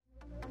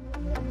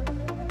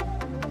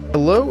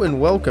Hello and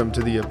welcome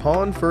to the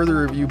Upon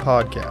Further Review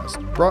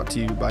podcast, brought to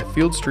you by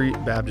Field Street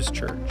Baptist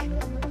Church.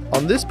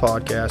 On this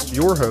podcast,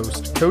 your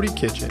host, Cody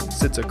Kitchen,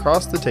 sits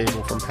across the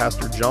table from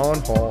Pastor John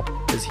Hall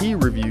as he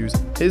reviews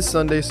his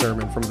Sunday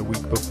sermon from the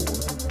week before.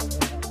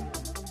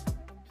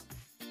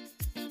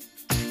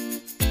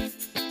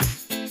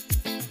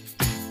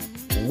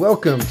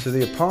 Welcome to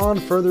the Upon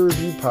Further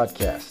Review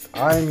podcast.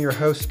 I am your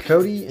host,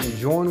 Cody, and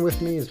join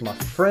with me is my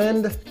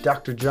friend,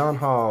 Dr. John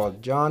Hall.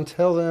 John,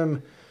 tell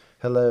them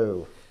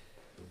hello.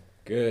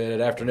 Good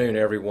afternoon,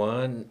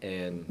 everyone,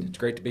 and it's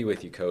great to be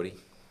with you, Cody.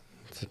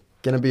 It's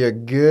going to be a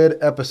good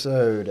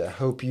episode. I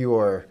hope you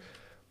are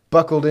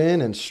buckled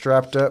in and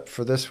strapped up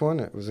for this one.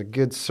 It was a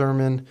good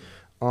sermon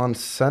on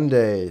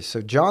Sunday.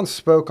 So John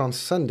spoke on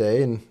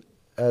Sunday, and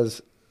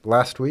as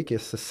last week,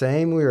 it's the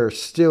same. We are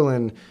still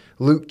in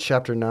Luke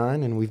chapter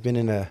 9, and we've been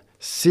in a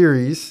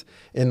series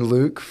in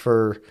Luke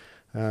for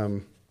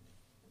a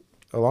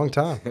long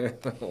time.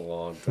 A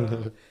long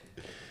time.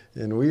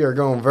 And we are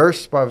going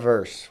verse by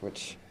verse,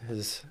 which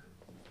is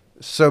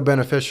so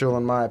beneficial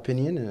in my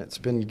opinion, and it's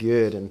been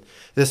good. And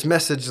this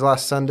message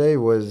last Sunday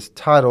was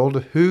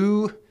titled,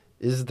 Who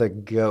is the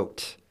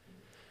GOAT?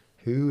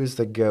 Who is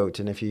the GOAT?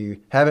 And if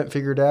you haven't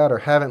figured out or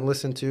haven't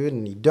listened to it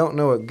and you don't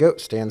know what GOAT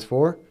stands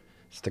for,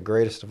 it's the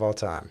greatest of all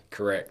time.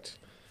 Correct.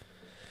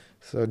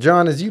 So,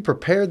 John, as you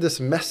prepared this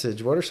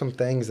message, what are some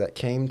things that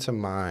came to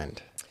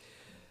mind?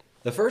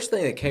 The first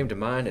thing that came to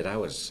mind as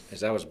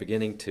I was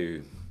beginning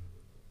to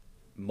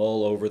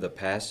mull over the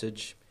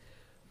passage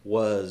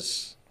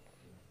was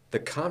the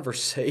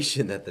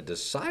conversation that the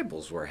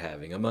disciples were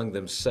having among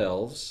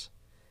themselves.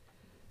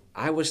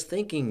 I was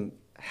thinking,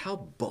 how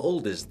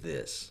bold is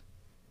this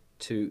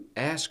to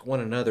ask one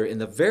another in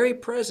the very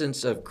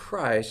presence of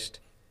Christ,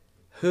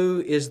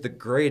 who is the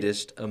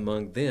greatest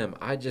among them?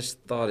 I just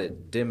thought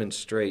it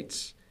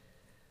demonstrates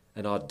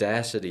an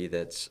audacity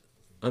that's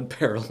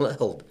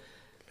unparalleled.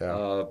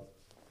 Yeah.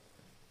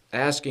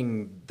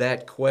 Asking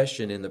that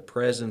question in the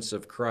presence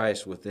of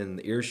Christ within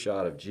the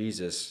earshot of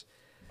Jesus,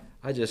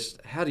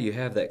 how do you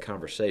have that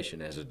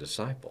conversation as a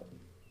disciple?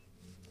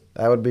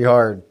 That would be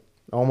hard.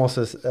 Almost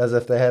as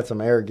if they had some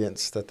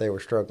arrogance that they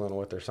were struggling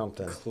with or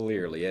something.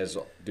 Clearly, as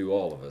do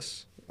all of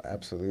us.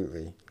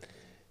 Absolutely.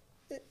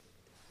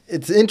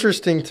 It's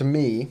interesting to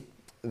me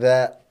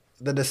that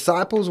the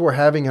disciples were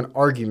having an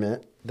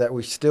argument that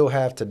we still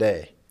have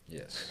today.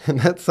 Yes. And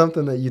that's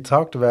something that you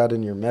talked about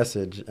in your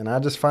message. And I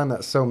just find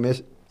that so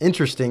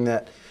interesting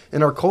that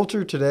in our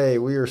culture today,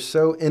 we are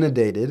so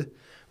inundated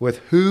with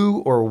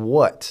who or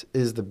what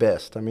is the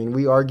best. I mean,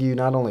 we argue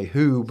not only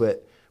who,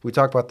 but we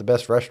talk about the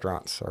best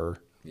restaurants or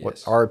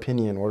what our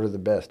opinion, what are the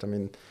best. I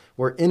mean,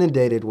 we're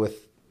inundated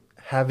with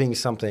having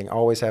something,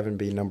 always having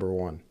to be number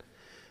one.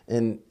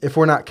 And if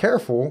we're not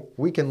careful,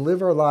 we can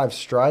live our lives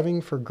striving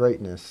for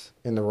greatness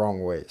in the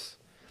wrong ways.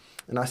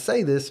 And I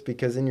say this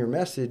because in your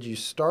message, you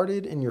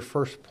started in your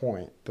first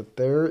point, that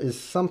there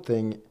is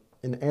something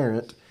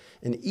inherent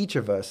in each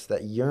of us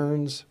that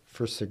yearns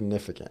for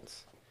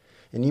significance.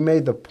 And you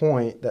made the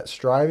point that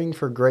striving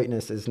for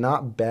greatness is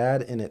not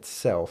bad in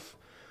itself,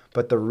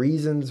 but the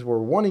reasons we're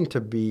wanting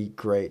to be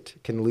great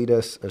can lead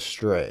us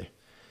astray.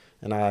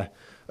 And I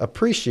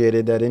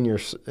appreciated that in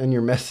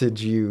your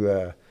message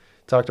you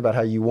talked about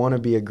how you want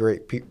to be a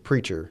great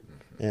preacher.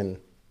 And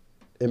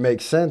it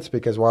makes sense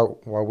because why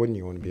wouldn't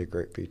you want to be a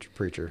great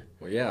preacher?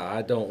 Well, yeah,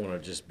 I don't want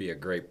to just be a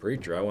great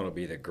preacher. I want to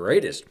be the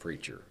greatest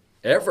preacher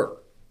ever.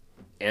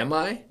 Am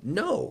I?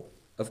 No,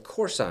 of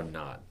course I'm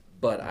not.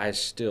 But I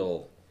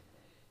still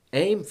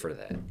aim for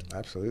that.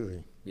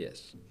 Absolutely.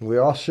 Yes. We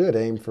all should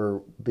aim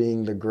for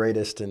being the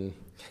greatest in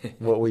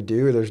what we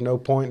do. There's no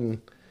point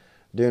in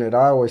doing it.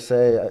 I always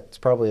say, it's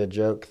probably a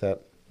joke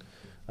that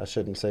I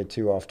shouldn't say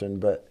too often,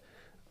 but,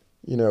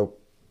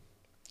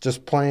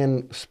 just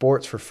playing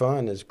sports for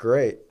fun is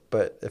great.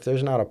 But if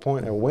there's not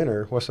a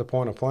winner, what's the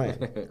point of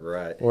playing?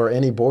 Right. Or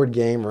any board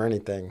game or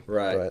anything.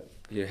 Right. But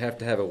you have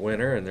to have a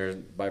winner, and there's,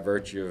 by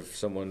virtue of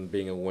someone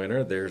being a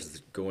winner,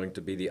 there's going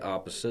to be the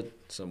opposite,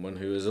 someone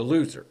who is a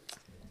loser.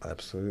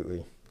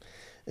 Absolutely.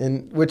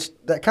 And which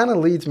that kind of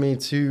leads me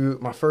to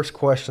my first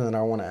question that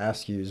I want to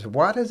ask you is,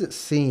 why does it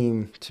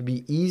seem to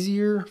be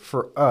easier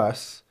for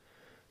us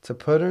to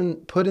put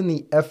in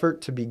the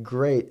effort to be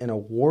great in a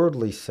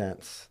worldly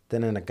sense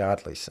than in a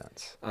godly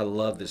sense? I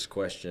love this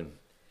question.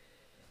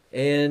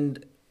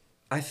 And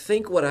I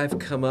think what I've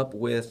come up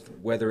with,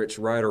 whether it's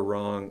right or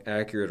wrong,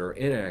 accurate or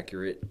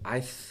inaccurate, I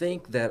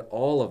think that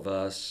all of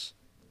us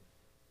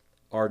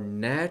are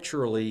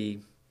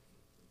naturally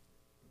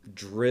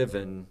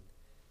driven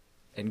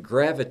and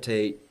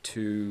gravitate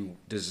to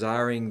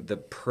desiring the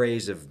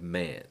praise of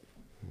man.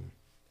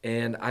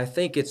 And I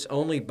think it's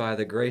only by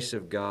the grace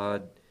of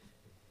God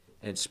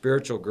and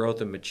spiritual growth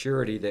and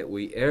maturity that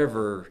we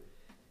ever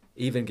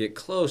even get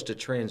close to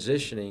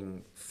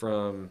transitioning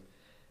from,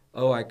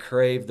 I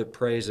crave the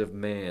praise of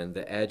man,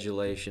 the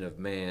adulation of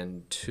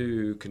man,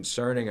 to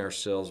concerning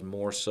ourselves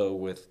more so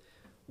with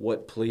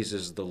what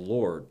pleases the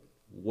Lord.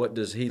 What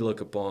does He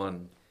look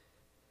upon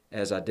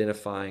as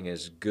identifying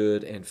as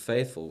good and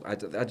faithful?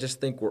 I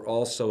just think we're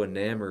all so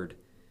enamored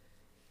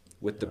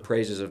with the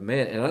praises of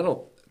man. And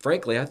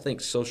frankly, I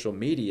think social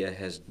media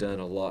has done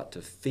a lot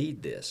to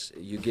feed this.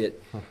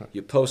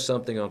 You post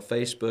something on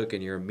Facebook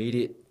and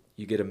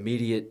you get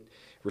immediate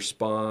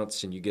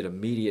response, and you get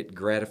immediate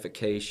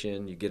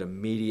gratification, you get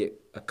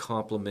a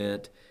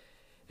compliment,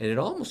 and it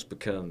almost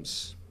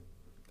becomes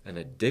an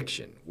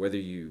addiction, whether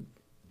you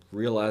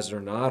realize it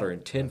or not, or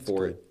intend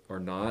for it or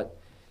not.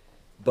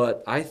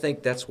 But I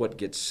think that's what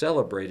gets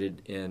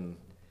celebrated in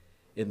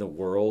the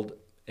world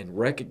and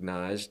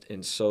recognized,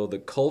 and so the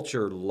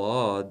culture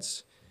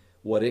lauds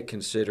what it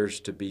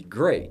considers to be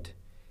great.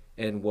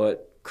 And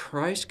what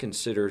Christ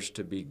considers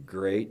to be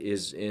great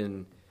is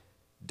in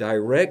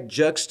direct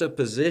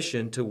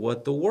juxtaposition to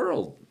what the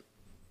world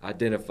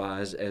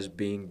identifies as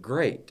being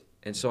great.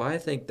 And so I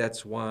think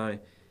that's why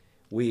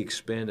we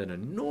expend an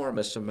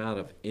enormous amount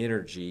of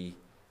energy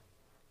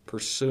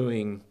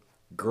pursuing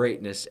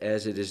greatness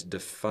as it is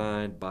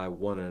defined by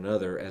one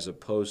another, as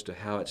opposed to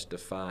how it's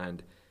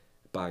defined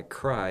by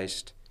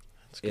Christ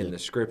in the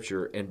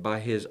Scripture and by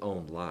His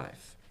own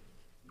life.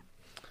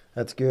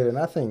 That's good. And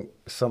I think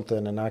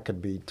something, and I could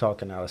be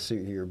talking out of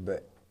suit here,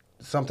 but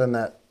something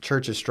that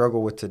churches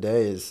struggle with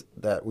today is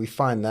that we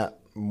find that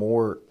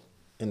more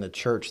in the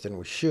church than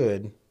we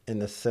should, in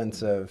the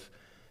sense of,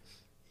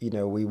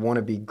 we want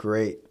to be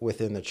great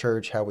within the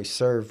church, how we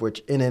serve, which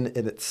in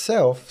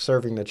itself,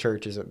 serving the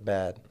church isn't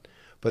bad.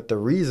 But the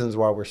reasons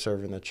why we're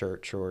serving the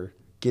church, or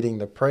getting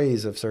the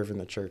praise of serving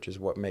the church, is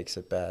what makes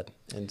it bad.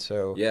 And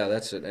so... Yeah,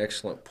 that's an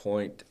excellent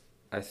point.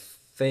 I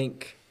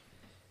think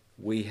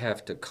we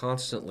have to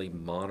constantly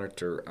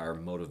monitor our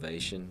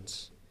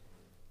motivations,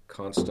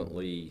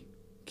 constantly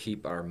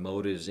keep our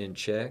motives in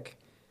check.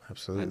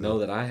 Absolutely. I know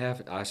that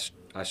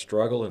I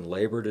struggle and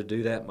labor to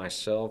do that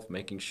myself,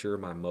 making sure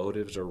my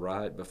motives are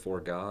right before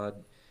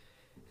God.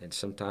 And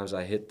sometimes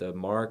I hit the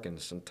mark and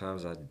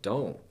sometimes I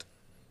don't.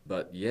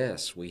 But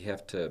yes, we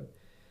have to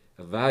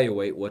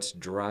evaluate what's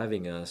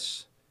driving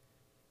us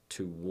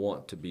to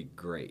want to be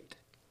great.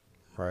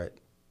 Right.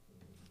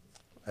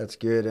 That's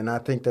good. And I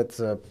think that's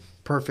a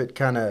perfect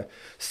kind of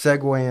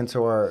segue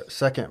into our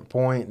second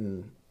point,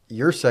 and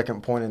your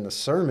second point in the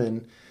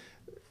sermon,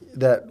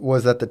 that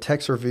the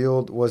text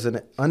revealed was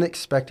an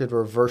unexpected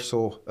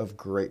reversal of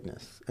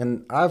greatness.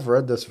 And I've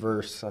read this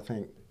verse, I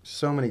think,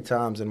 so many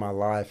times in my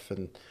life,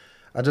 and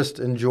I just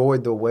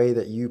enjoyed the way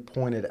that you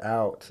pointed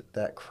out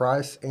that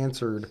Christ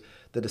answered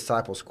the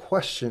disciples'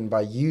 question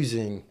by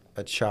using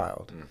a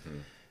child. Mm-hmm.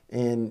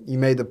 And you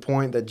made the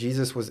point that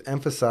Jesus was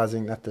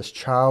emphasizing that this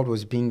child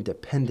was being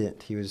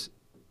dependent. He was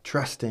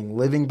trusting,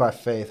 living by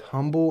faith,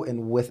 humble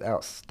and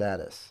without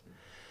status.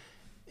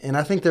 And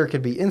I think there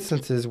could be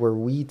instances where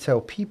we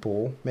tell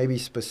people, maybe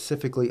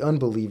specifically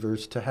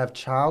unbelievers, to have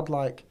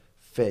childlike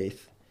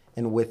faith.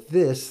 And with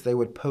this, they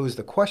would pose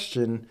the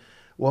question,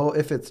 well,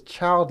 if it's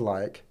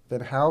childlike,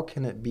 then how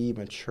can it be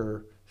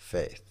mature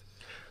faith?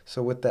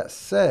 So with that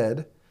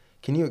said,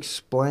 can you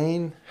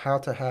explain how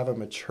to have a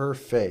mature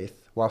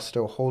faith while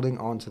still holding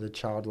on to the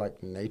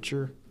childlike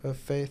nature of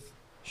faith?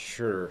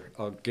 Sure.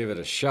 I'll give it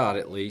a shot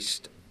at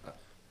least.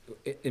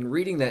 In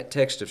reading that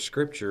text of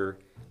Scripture,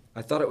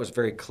 I thought it was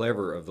very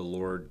clever of the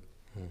Lord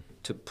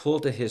to pull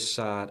to His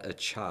side a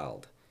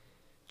child.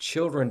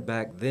 Children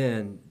back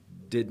then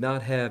did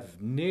not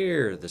have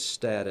near the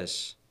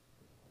status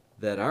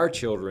that our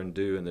children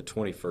do in the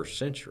 21st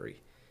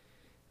century.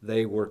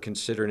 They were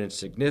considered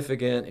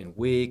insignificant and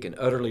weak and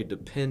utterly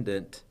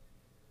dependent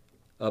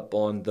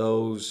upon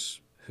those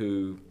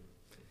who,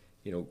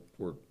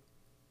 were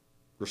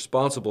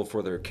responsible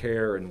for their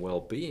care and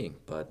well-being,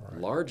 but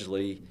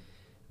largely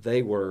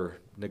they were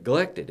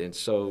neglected. And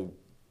so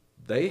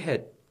they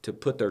had to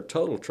put their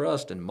total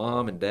trust in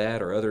mom and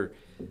dad or other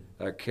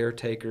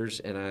caretakers.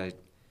 And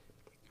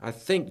I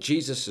think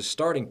Jesus'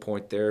 starting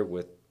point there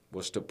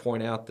was to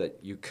point out that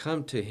you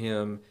come to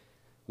Him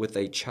with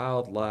a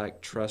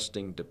childlike,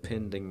 trusting,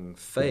 depending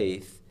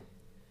faith,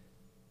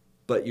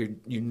 but you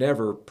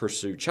never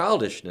pursue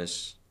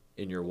childishness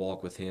in your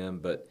walk with Him,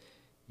 but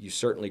you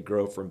certainly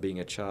grow from being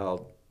a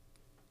child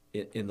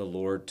in the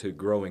Lord to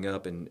growing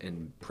up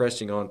and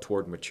pressing on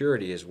toward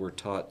maturity, as we're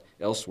taught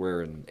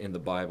elsewhere in the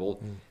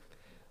Bible. Mm.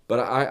 But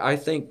I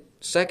think,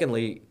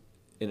 secondly,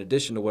 in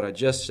addition to what I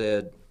just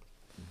said,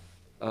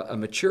 a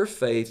mature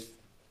faith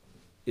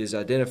is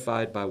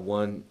identified by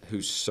one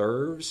who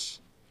serves.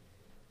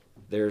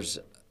 There's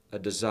a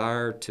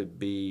desire to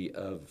be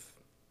of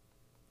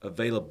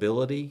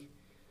availability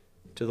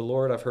to the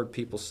Lord. I've heard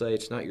people say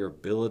it's not your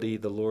ability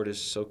the Lord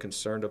is so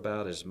concerned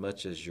about as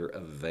much as your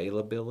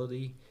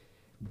availability.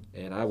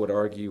 And I would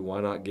argue, why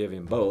not give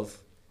Him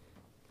both?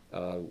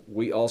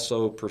 We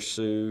also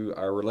pursue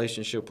our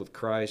relationship with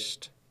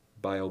Christ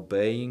by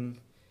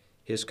obeying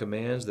His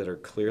commands that are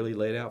clearly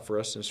laid out for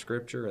us in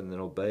Scripture, and then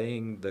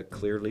obeying the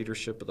clear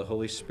leadership of the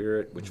Holy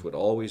Spirit, which would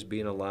always be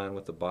in line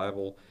with the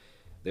Bible.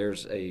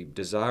 There's a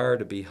desire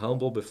to be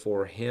humble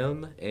before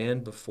Him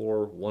and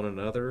before one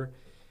another.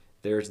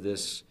 There's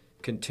this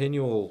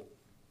continual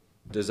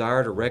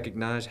desire to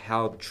recognize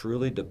how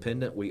truly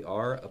dependent we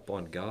are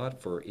upon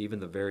God for even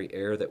the very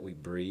air that we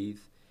breathe.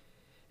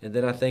 And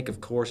then I think,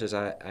 of course, as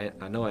I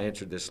know I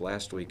answered this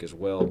last week as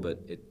well, but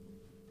it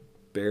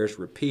bears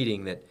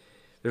repeating that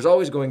there's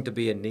always going to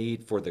be a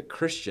need for the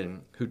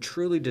Christian who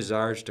truly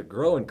desires to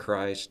grow in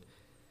Christ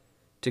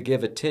to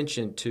give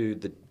attention to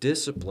the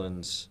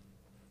disciplines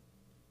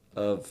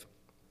of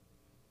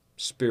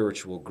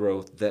spiritual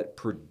growth that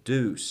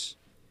produce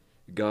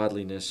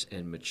godliness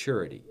and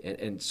maturity.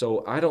 And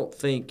so I don't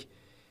think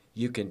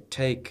you can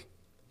take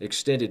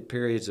extended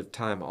periods of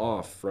time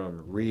off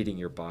from reading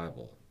your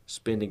Bible,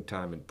 spending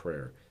time in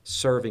prayer,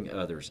 serving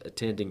others,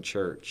 attending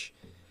church,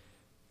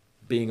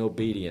 being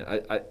obedient.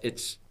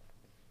 It's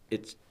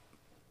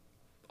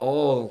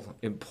all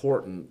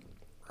important,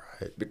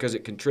 Right. because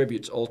it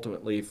contributes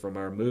ultimately from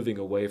our moving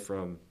away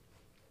from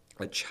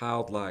a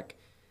childlike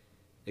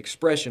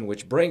expression,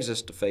 which brings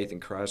us to faith in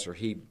Christ, or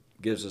He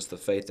gives us the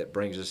faith that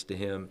brings us to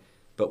Him,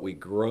 but we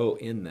grow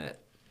in that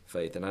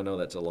faith. And I know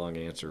that's a long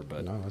answer,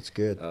 but No, that's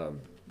good.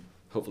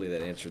 hopefully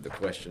that answered the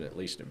question, at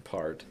least in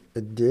part.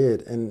 It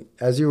did. And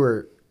as you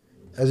were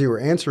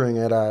answering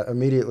it, I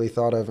immediately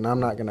thought of, and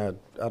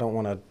I don't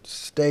want to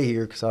stay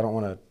here because I don't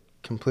want to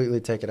completely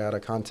take it out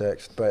of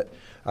context, but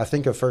I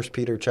think of 1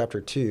 Peter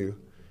chapter 2,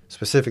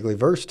 specifically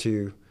verse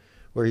 2,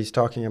 where he's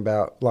talking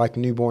about, like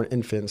newborn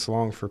infants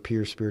long for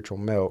pure spiritual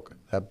milk,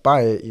 that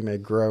by it you may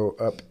grow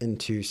up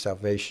into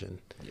salvation.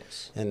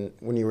 Yes. And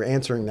when you were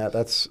answering that,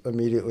 that's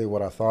immediately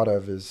what I thought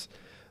of, is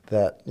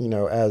that,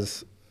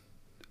 as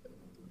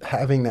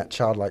having that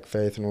childlike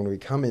faith, and when we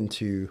come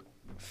into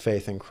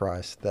faith in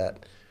Christ,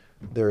 that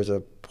there is a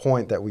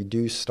point that we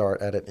do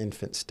start at an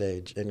infant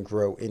stage and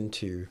grow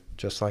into,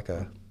 just like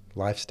a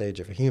life stage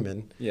of a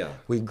human. Yeah.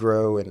 We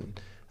grow, and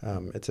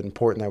it's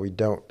important that we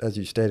don't, as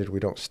you stated, we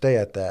don't stay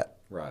at that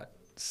Right.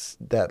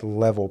 that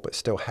level, but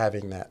still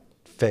having that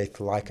faith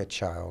like a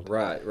child.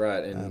 Right.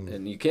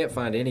 And you can't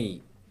find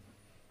any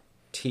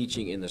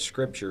teaching in the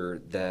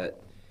Scripture that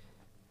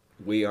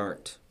we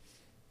aren't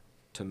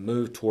to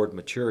move toward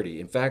maturity.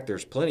 In fact,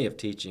 there's plenty of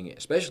teaching,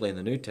 especially in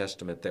the New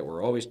Testament, that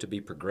we're always to be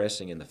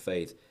progressing in the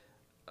faith,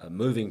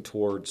 moving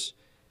towards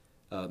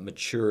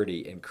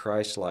maturity and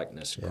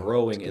Christ-likeness, Yeah,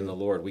 growing in the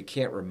Lord. We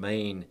can't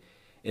remain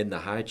in the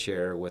high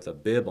chair with a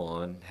bib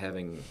on,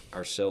 having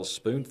ourselves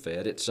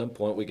spoon-fed. At some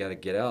point, we got to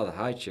get out of the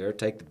high chair,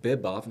 take the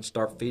bib off, and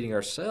start feeding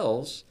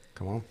ourselves.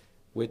 Come on.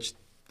 Which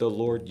the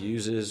Lord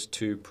uses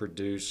to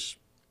produce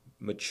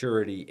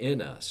maturity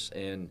in us.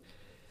 And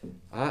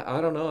I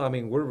don't know. I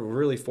mean, we're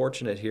really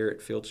fortunate here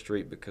at Field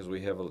Street because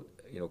we have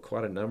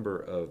quite a number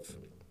of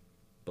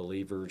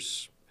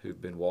believers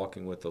who've been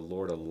walking with the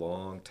Lord a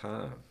long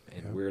time,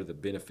 and we're the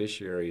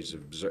beneficiaries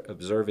of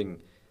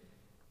observing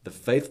the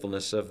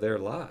faithfulness of their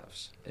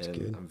lives.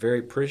 And I'm very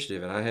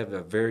appreciative, and I have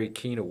a very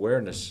keen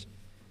awareness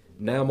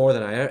now more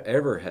than I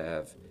ever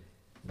have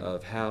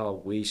of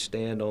how we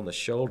stand on the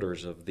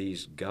shoulders of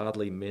these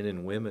godly men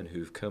and women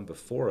who've come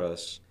before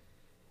us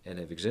and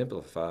have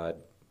exemplified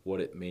what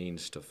it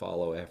means to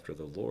follow after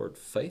the Lord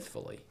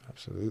faithfully.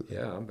 Absolutely.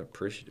 Yeah, I'm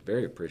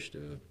very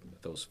appreciative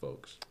of those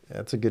folks.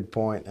 That's a good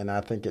point, and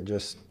I think it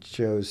just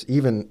shows,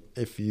 even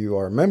if you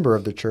are a member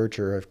of the church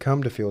or have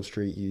come to Field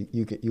Street,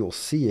 you'll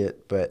see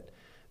it, but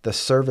the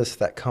service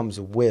that comes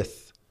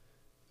with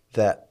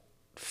that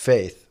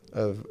faith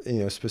of,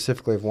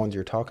 specifically of ones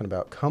you're talking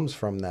about, comes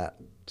from that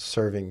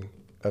serving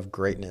of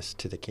greatness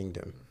to the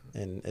kingdom.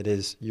 And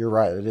you're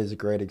right, it is a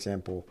great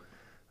example.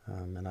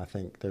 And I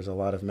think there's a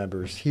lot of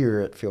members here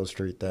at Field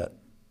Street that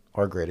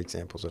are great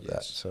examples of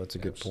that. So it's a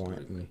good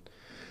point. And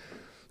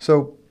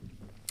so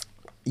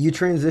you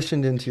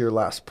transitioned into your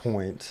last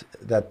point,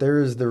 that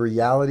there is the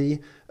reality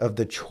of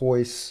the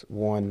choice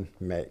one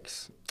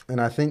makes.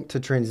 And I think to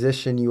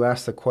transition, you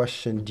asked the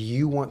question, do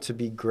you want to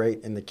be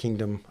great in the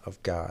kingdom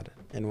of God?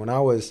 And when I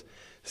was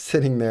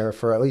sitting there,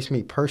 for at least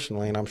me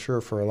personally, and I'm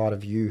sure for a lot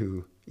of you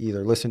who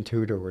either listened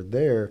to it or were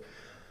there,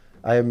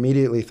 I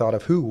immediately thought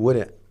of who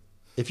wouldn't.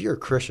 If you're a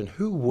Christian,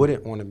 who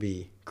wouldn't want to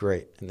be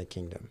great in the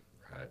kingdom?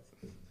 Right.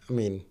 I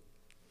mean,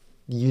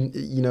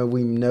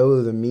 we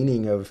know the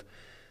meaning of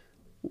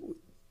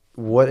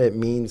what it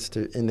means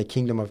to in the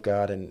kingdom of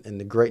God and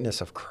the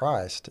greatness of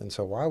Christ. And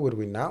so why would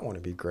we not want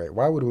to be great?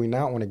 Why would we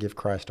not want to give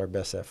Christ our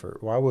best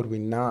effort? Why would we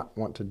not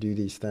want to do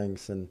these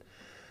things? And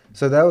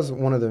so that was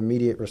one of the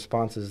immediate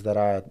responses that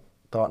I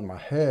thought in my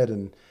head.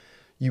 And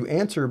you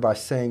answer by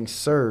saying,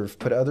 serve,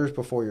 put others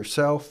before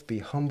yourself, be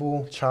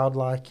humble,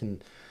 childlike,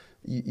 and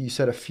you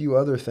said a few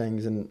other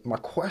things. And my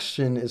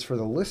question is for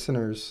the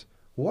listeners,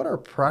 what are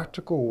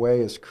practical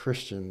ways as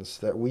Christians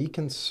that we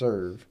can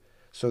serve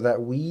so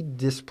that we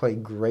display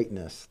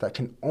greatness that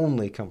can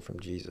only come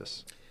from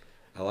Jesus?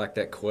 I like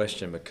that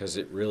question because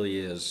it really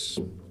is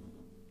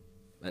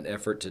an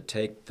effort to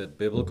take the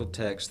biblical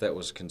text that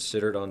was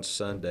considered on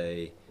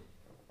Sunday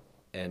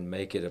and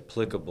make it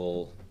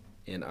applicable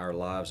in our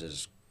lives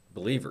as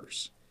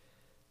believers.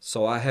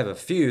 So I have a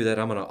few that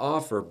I'm going to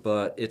offer,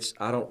 but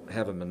I don't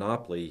have a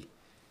monopoly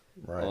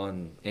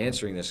on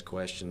answering this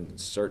question.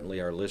 Certainly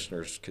our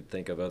listeners could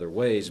think of other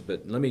ways,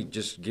 but let me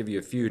just give you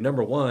a few.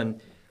 Number one,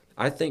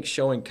 I think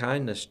showing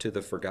kindness to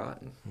the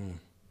forgotten.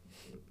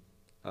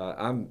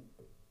 I'm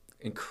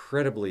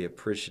incredibly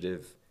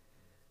appreciative,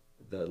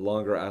 the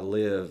longer I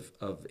live,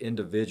 of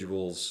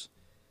individuals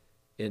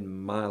in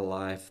my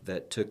life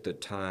that took the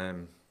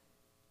time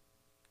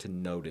to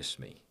notice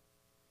me.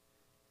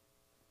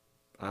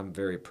 I'm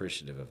very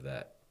appreciative of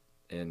that.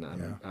 And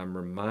I'm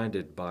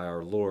reminded by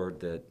our Lord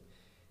that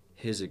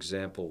his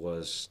example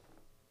was,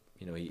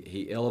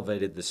 he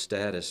elevated the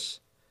status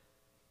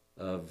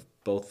of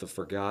both the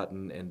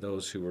forgotten and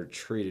those who were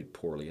treated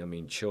poorly. I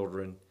mean,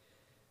 children,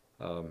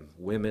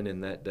 women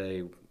in that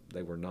day,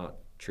 they were not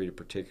treated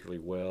particularly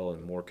well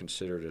and more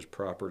considered as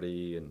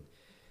property, and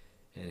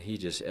he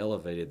just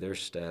elevated their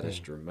status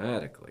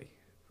dramatically.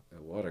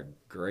 What a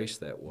grace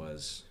that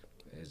was,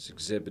 as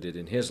exhibited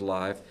in his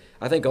life.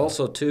 I think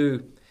also,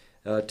 too,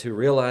 to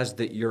realize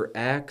that your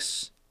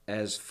acts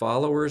as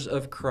followers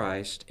of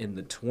Christ in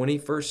the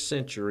 21st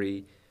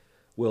century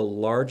will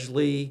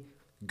largely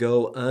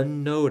go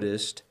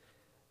unnoticed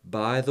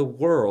by the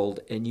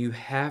world, and you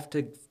have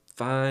to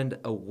find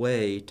a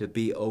way to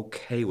be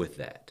okay with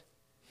that.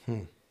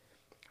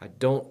 I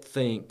don't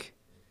think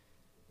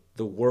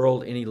the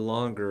world any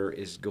longer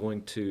is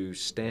going to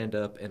stand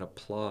up and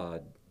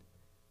applaud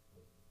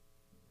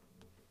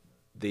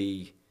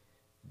the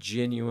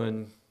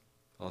genuine,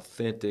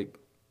 authentic,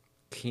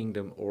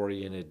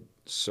 kingdom-oriented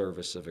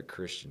service of a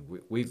Christian.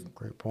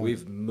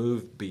 We've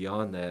moved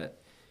beyond that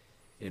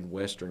in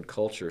Western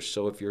culture.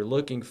 So if you're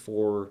looking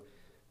for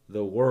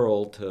the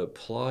world to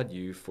applaud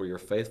you for your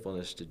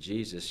faithfulness to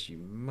Jesus, you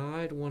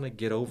might want to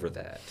get over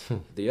that.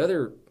 The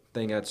other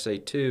thing I'd say,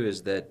 too,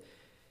 is that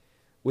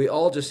we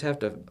all just have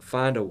to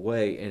find a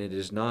way, and it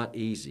is not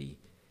easy.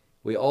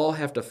 We all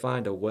have to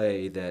find a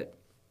way that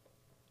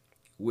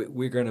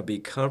we're going to be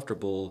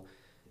comfortable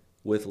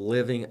with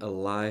living a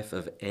life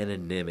of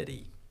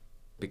anonymity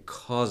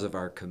because of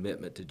our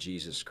commitment to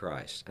Jesus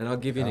Christ. And I'll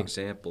give you an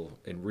example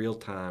in real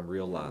time,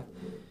 real life.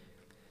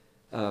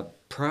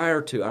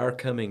 Prior to our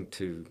coming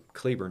to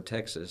Cleburne,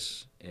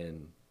 Texas,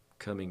 and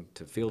coming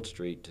to Field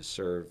Street to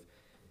serve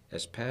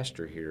as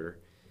pastor here,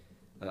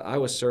 I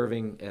was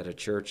serving at a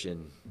church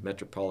in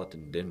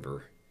metropolitan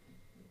Denver,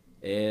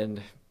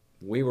 and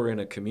we were in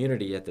a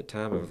community at the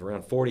time of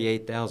around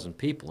 48,000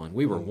 people, and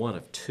we were one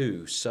of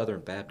two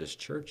Southern Baptist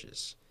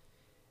churches.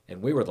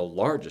 And we were the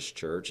largest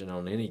church, and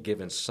on any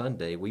given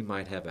Sunday, we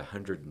might have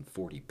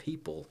 140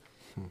 people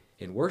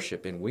in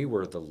worship, and we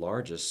were the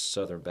largest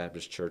Southern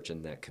Baptist church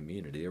in that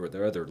community. There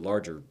were other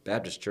larger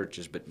Baptist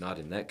churches, but not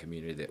in that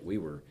community that we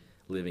were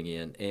living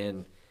in.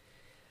 And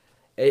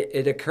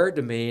it occurred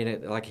to me, and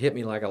it hit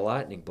me like a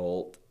lightning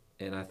bolt,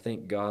 and I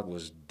think God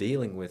was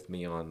dealing with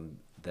me on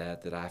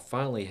that I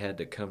finally had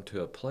to come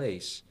to a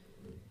place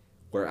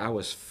where I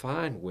was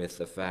fine with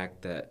the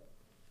fact that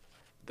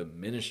the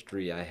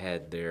ministry I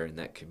had there in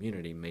that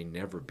community may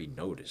never be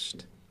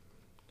noticed.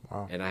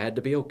 Wow. And I had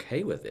to be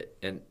okay with it.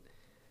 And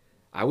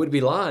I would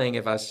be lying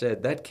if I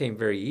said that came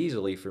very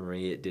easily for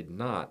me. It did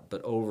not.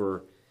 But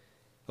over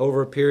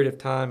a period of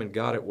time, and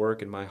God at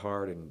work in my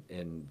heart,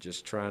 and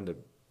just trying to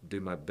do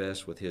my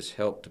best with his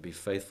help to be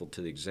faithful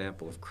to the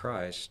example of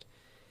Christ,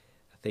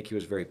 I think he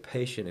was very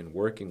patient in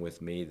working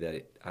with me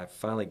that I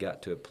finally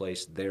got to a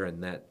place there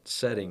in that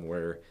setting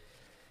where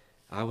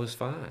I was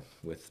fine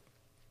with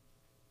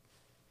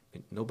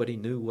nobody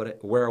knew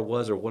where I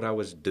was or what I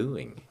was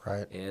doing,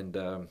 right?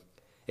 And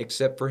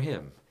except for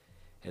him.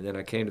 And then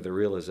I came to the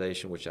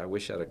realization, which I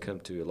wish I'd have come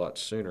to a lot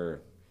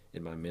sooner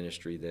in my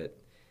ministry, that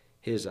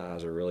his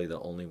eyes are really the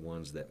only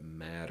ones that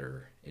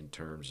matter in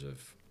terms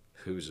of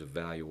who's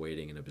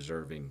evaluating and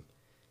observing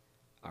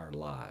our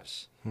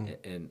lives.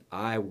 And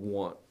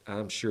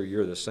I'm sure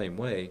you're the same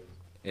way,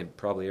 and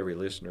probably every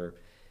listener,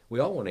 we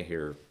all want to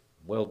hear,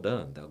 "Well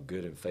done, thou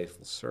good and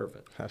faithful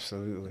servant."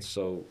 Absolutely.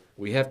 So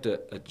we have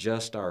to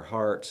adjust our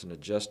hearts and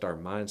adjust our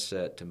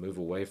mindset to move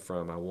away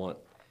from, I want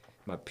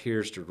my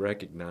peers to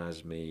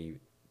recognize me,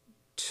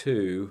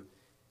 to,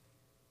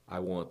 I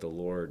want the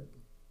Lord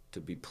to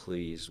be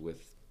pleased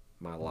with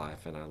my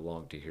life, and I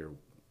long to hear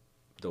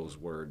those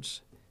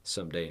words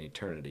someday in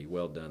eternity.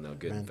 "Well done, thou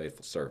good and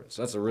faithful servant."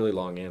 So that's a really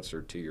long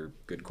answer to your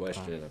good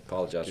question, and I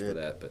apologize for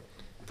that, but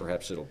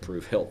perhaps it'll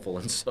prove helpful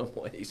in some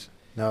ways.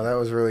 No, that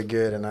was really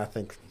good, and I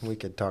think we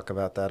could talk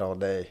about that all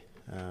day.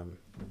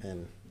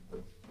 And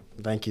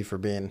thank you for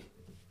being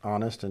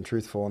honest and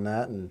truthful in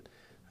that. And,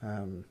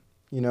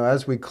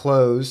 as we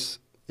close,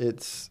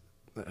 it's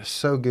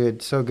so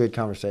good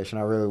conversation.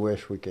 I really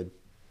wish we could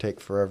take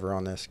forever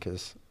on this,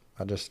 because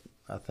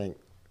I think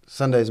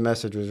Sunday's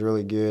message was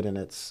really good, and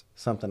it's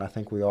something I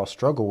think we all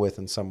struggle with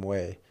in some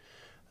way.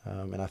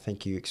 And I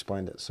think you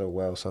explained it so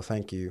well, so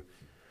thank you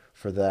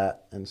for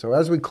that. And so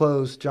as we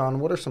close, John,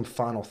 what are some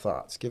final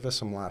thoughts? Give us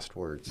some last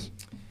words.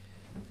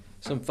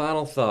 Some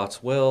final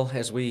thoughts. Well,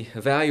 as we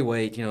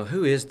evaluate,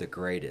 who is the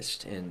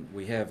greatest? And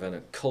we have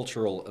a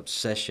cultural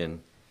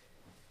obsession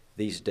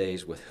these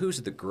days with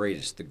who's the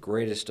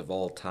greatest of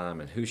all time,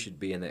 and who should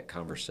be in that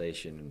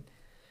conversation. And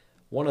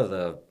one of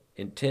the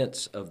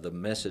intents of the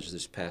message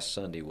this past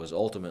Sunday was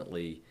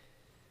ultimately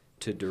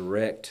to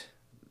direct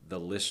the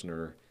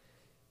listener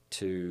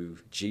to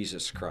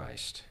Jesus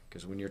Christ.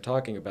 Because when you're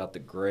talking about the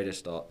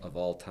greatest of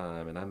all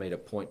time, and I made a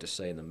point to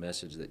say in the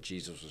message that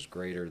Jesus was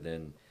greater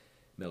than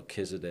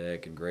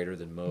Melchizedek and greater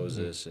than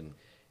Moses and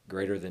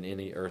greater than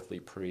any earthly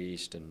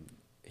priest, and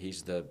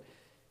he's the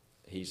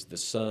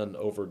son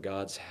over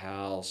God's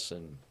house,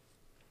 and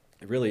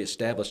it really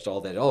established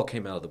all that. It all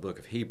came out of the book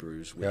of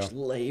Hebrews, which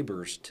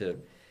labors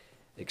to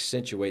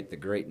accentuate the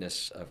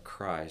greatness of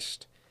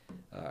Christ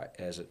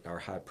as our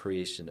high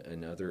priest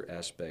and other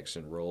aspects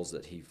and roles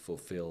that he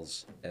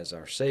fulfills as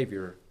our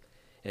Savior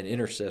and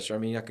intercessor. I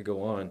mean, I could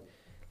go on.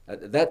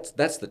 That's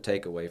the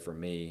takeaway for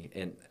me,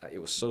 and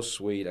it was so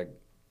sweet.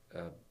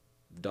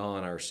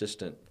 Dawn, our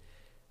assistant,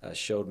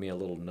 showed me a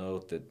little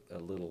note that a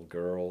little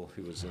girl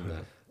who was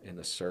in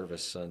the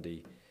service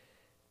Sunday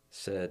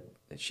said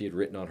that she had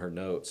written on her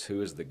notes,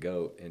 "Who is the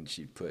GOAT?" and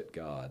she put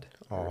God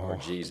or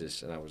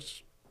Jesus, and I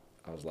was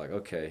like,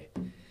 okay,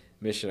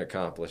 mission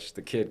accomplished.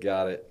 The kid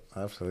got it.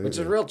 Absolutely. Which is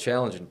a real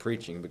challenge in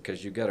preaching,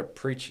 because you've got to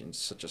preach in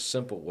such a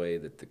simple way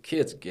that the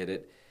kids get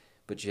it,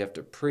 but you have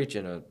to preach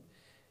in a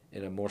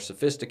more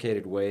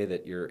sophisticated way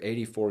that your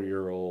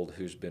 84-year-old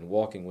who's been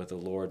walking with the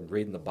Lord and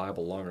reading the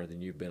Bible longer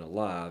than you've been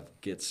alive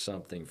gets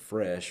something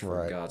fresh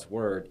from God's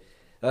Word.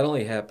 That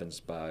only happens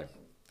by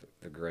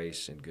the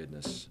grace and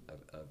goodness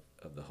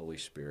of the Holy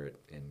Spirit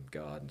and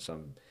God. And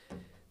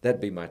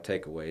that'd be my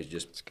takeaway, is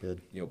just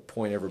good.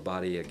 Point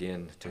everybody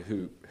again to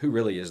who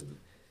really is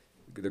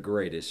the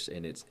greatest,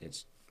 and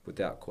it's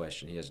without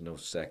question. He has no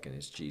second.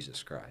 It's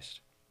Jesus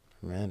Christ.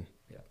 Amen.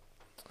 Yeah.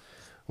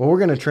 Well, we're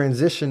going to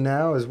transition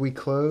now as we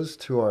close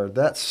to our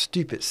That's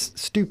Stupid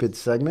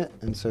segment.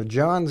 And so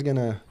John's going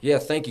to... Yeah,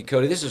 thank you,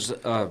 Cody. This is...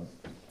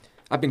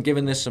 I've been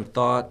giving this some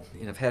thought,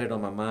 and I've had it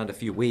on my mind a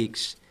few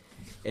weeks.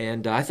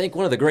 And I think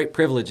one of the great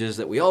privileges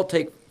that we all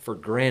take for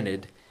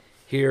granted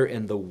here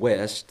in the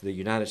West, the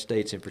United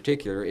States in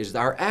particular, is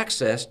our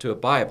access to a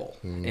Bible.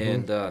 Mm-hmm.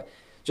 And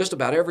just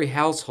about every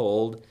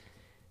household,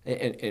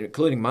 and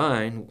including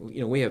mine,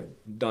 we have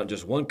not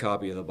just one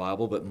copy of the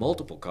Bible, but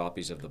multiple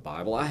copies of the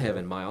Bible. I have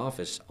in my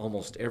office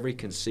almost every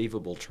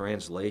conceivable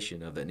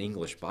translation of an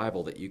English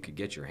Bible that you could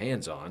get your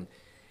hands on.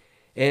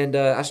 And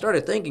I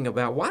started thinking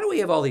about, why do we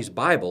have all these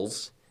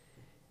Bibles,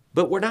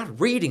 but we're not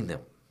reading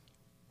them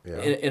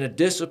in a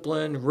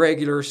disciplined,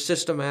 regular,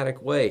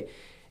 systematic way?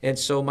 And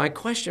so my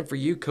question for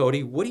you,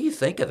 Cody, what do you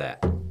think of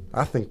that?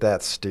 I think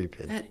that's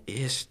stupid. That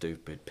is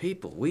stupid.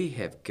 People, we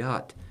have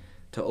got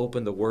to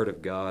open the Word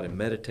of God and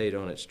meditate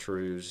on its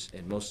truths,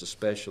 and most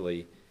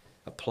especially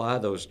apply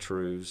those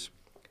truths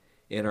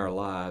in our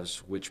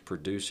lives, which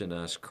produce in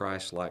us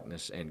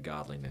Christ-likeness and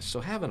godliness. So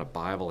having a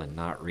Bible and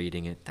not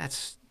reading it, that's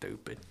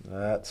stupid.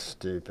 That's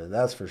stupid.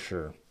 That's for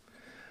sure.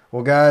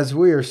 Well, guys,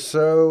 we are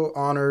so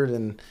honored,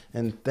 and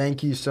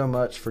thank you so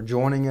much for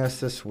joining us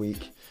this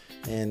week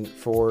and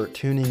for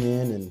tuning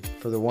in, and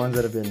for the ones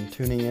that have been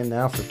tuning in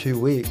now for 2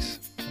 weeks,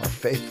 our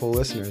faithful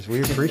listeners.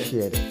 We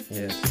appreciate it.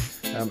 Yes.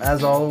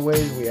 As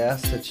always, we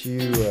ask that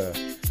you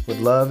would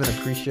love and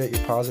appreciate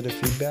your positive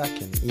feedback,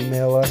 and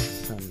email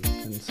us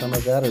and some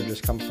of that, or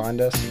just come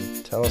find us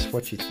and tell us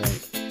what you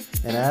think.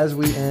 And as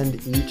we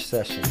end each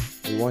session,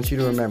 we want you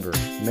to remember,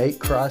 make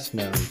Christ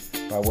known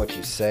by what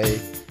you say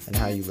and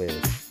how you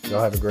live.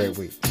 Y'all have a great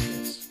week.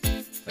 Yes.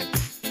 Thank you.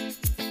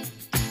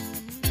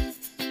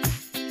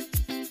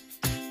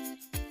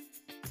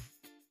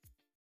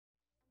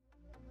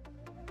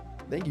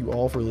 Thank you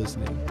all for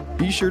listening.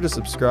 Be sure to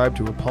subscribe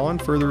to Upon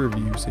Further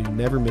Review so you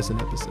never miss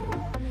an episode.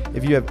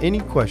 If you have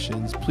any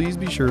questions, please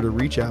be sure to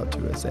reach out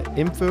to us at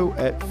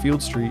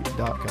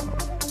info@fieldstreet.com.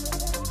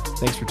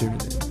 Thanks for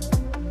tuning in.